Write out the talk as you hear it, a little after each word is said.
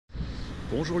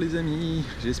Bonjour les amis,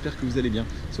 j'espère que vous allez bien.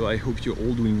 So I hope you're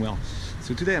all doing well.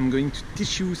 So today I'm going to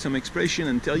teach you some expression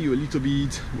and tell you a little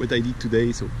bit what I did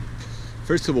today. So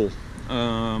first of all,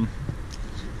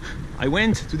 I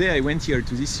went here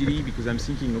to this city because I'm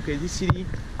thinking, okay, this city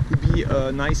could be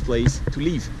a nice place to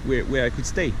live, where I could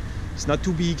stay. It's not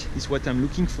too big, it's what I'm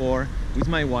looking for with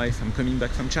my wife. I'm coming back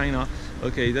from China.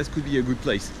 Okay, that could be a good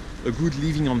place, a good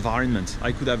living environment.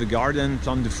 I could have a garden,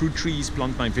 plant the fruit trees,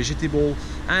 plant my vegetable,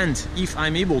 and if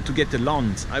I'm able to get a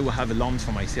land, I will have a land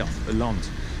for myself, a land.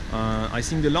 I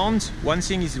think the land, one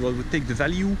thing is it will take the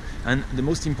value, and the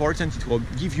most important, it will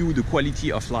give you the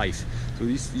quality of life. So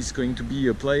this is going to be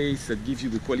a place that gives you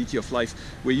the quality of life,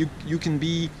 where you can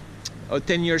be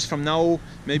 10 years from now,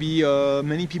 maybe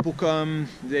many people come,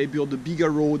 they build a bigger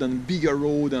road,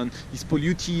 and it's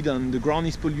polluted, and the ground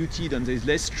is polluted, and there's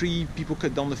less tree, people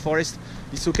cut down the forest.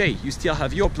 It's okay, you still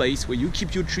have your place where you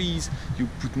keep your trees, you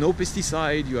put no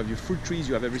pesticide, you have your fruit trees,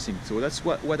 you have everything. So that's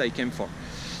what I came for.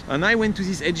 And I went to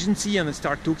this agency and I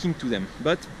started talking to them,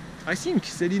 but I think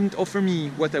they didn't offer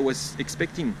me what I was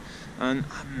expecting. And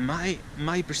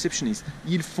my perception is,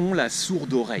 ils font la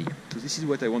sourde oreille. So this is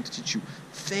what I want to teach you.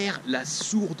 Faire la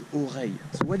sourde oreille.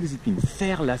 So what does it mean?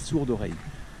 Faire la sourde oreille.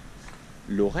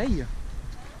 L'oreille,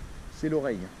 c'est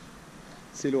l'oreille.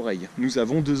 C'est l'oreille. Nous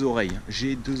avons deux oreilles.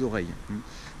 J'ai deux oreilles.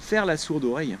 Faire la sourde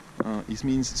oreille, it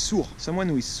means sourd. Someone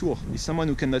who is sourd is someone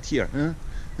who cannot hear.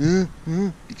 You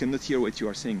cannot hear what you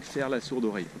are saying. Faire la sourde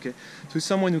oreille. Okay. So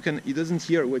someone he doesn't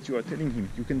hear what you are telling him.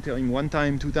 You can tell him 1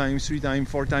 time, 2 times, 3 times,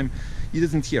 4 times. He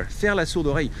doesn't hear. Faire la sourde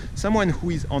oreille. Someone who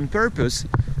is on purpose.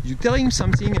 You tell him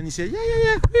something and he says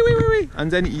yeah, oui,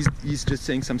 and then he's just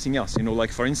saying something else. You know,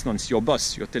 like for instance, your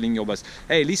boss. You're telling your boss,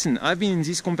 hey, listen, I've been in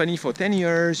this company for 10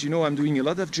 years. You know, I'm doing a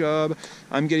lot of job.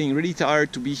 I'm getting really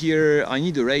tired to be here. I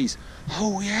need a raise.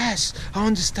 Oh yes, I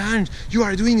understand. You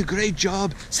are doing a great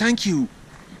job. Thank you.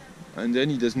 And then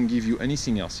he doesn't give you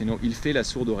anything else, you know. Il fait la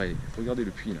sourde oreille. Regardez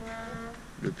le puits là.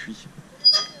 Le puits.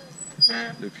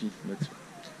 But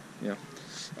yeah.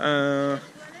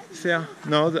 Faire.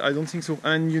 No, I don't think so.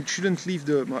 And you shouldn't leave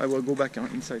the. I will go back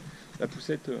inside. La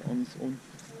poussette on its own.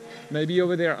 Maybe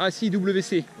over there. Ah, si,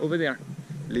 WC over there.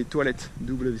 Les toilettes.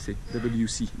 WC.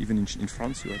 Even in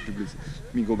France, you have WC.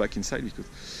 Let me go back inside because.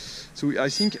 So I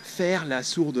think faire la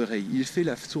sourde oreille. Il fait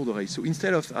la sourde oreille. So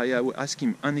instead of I will ask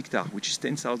him 1 hectare, which is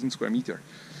 10,000 square meters,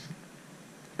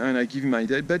 and I give him my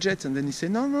budget, and then he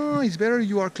said, no, it's better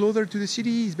you are closer to the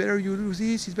city. It's better you do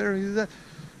this. It's better you do that.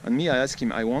 And me, I ask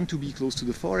him, I want to be close to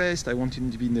the forest. I want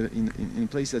him to be in a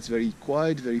place that's very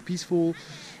quiet, very peaceful.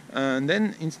 And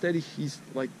then instead he's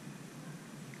like,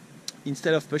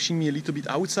 instead of pushing me a little bit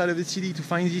outside of the city to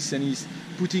find this, and he's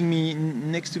putting me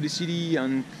next to the city,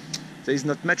 and there's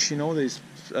not much, you know.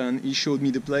 And he showed me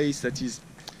the place that is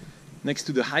next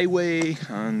to the highway,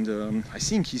 and I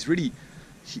think he's really,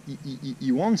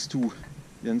 he wants to,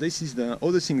 and this is the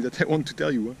other thing that I want to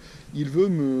tell you. Il veut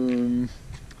me,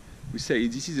 we say,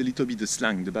 this is a little bit the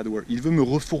slang, the bad word. Il veut me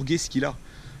refourguer ce qu'il a.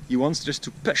 He wants just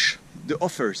to push the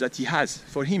offers that he has.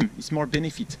 For him, it's more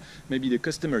benefit. Maybe the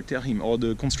customer tell him, or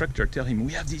the constructor tell him,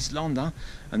 we have this land,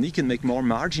 and he can make more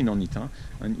margin on it.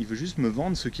 And il veut juste me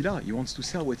vendre ce qu'il a. He wants to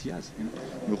sell what he has. You know?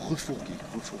 Me refourguer.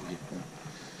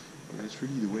 That's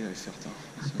really the way I felt. So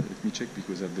let me check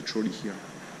because I have the trolley here.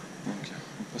 Okay,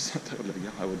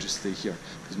 I will just stay here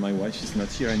because my wife is not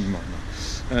here anymore.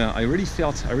 I really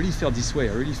felt this way.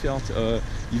 I really felt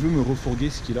il veut me refourguer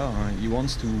ce qu'il a. He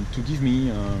wants to give me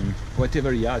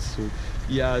whatever he has. So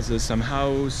he has some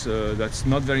house that's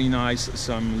not very nice,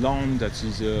 some land that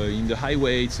is in the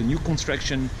highway. It's a new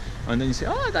construction, and then you say,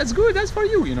 oh, that's good, that's for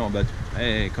you, you know. But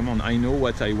hey, come on, I know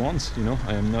what I want. You know,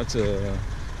 I am not.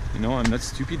 You know, I'm not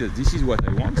stupid. This is what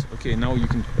I want. Okay, now you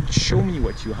can show me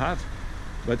what you have.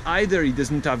 But either he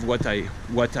doesn't have what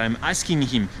I'm asking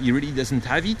him, he really doesn't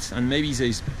have it, and maybe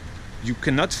you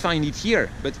cannot find it here.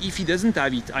 But if he doesn't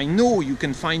have it, I know you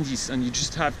can find this, and you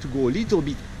just have to go a little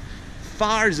bit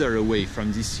farther away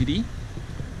from this city.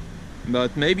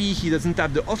 But maybe he doesn't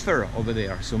have the offer over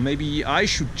there, so maybe I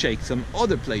should check some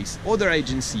other place, other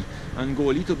agency, and go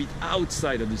a little bit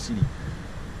outside of the city.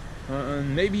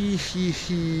 And maybe he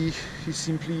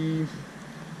simply.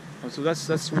 So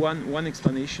that's one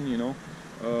explanation, you know.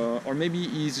 Or maybe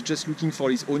he's just looking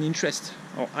for his own interest.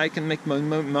 Or I can make my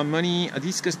money.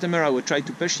 This customer, I will try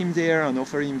to push him there and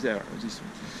offer him there.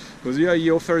 Because yeah, he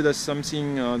offered us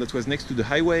something that was next to the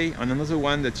highway, and another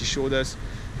one that he showed us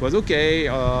was okay.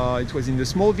 It was in the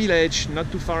small village,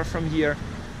 not too far from here,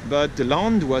 but the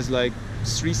land was like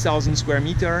 3,000 square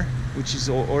meters, which is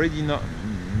already not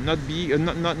big,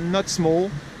 not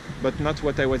small. but not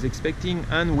what I was expecting.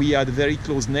 And we had very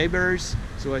close neighbors,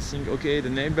 so I think, okay, the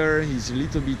neighbor is a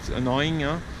little bit annoying,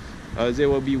 huh? They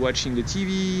will be watching the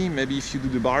TV. Maybe if you do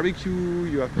the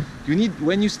barbecue, you need,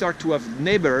 when you start to have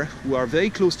neighbors who are very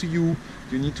close to you,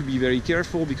 you need to be very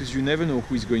careful, because you never know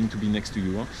who is going to be next to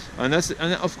you, huh? And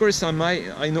of course,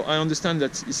 I understand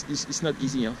that it's not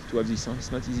easy, huh, to have this, huh?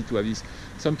 It's not easy to have this.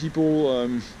 Some people,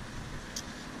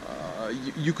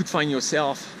 you could find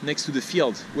yourself next to the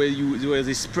field where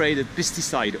they spray the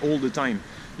pesticide all the time.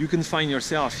 You can find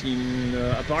yourself in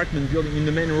an apartment building in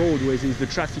the main road where there's the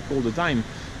traffic all the time.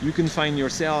 You can find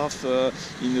yourself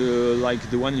in like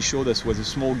the one he showed us was a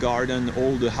small garden,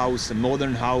 all the house, a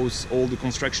modern house, all the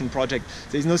construction project.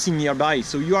 There's nothing nearby,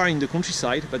 so you are in the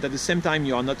countryside, but at the same time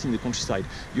you are not in the countryside.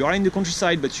 You are in the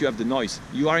countryside, but you have the noise.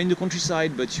 You are in the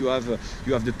countryside, but you have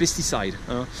the pesticide.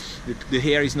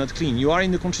 The air is not clean. You are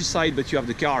in the countryside, but you have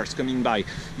the cars coming by.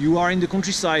 You are in the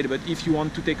countryside, but if you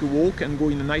want to take a walk and go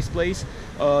in a nice place,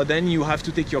 then you have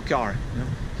to take your car.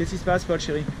 Qu'est-ce qui se passe, Paul,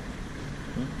 chérie?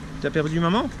 T'as perdu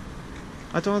maman?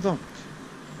 Attends.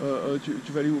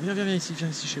 Tu vas aller où? Viens ici,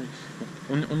 chérie.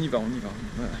 On y va.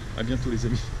 Voilà. À bientôt, les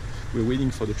amis. We're waiting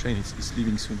for the train. It's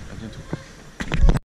leaving soon. À bientôt.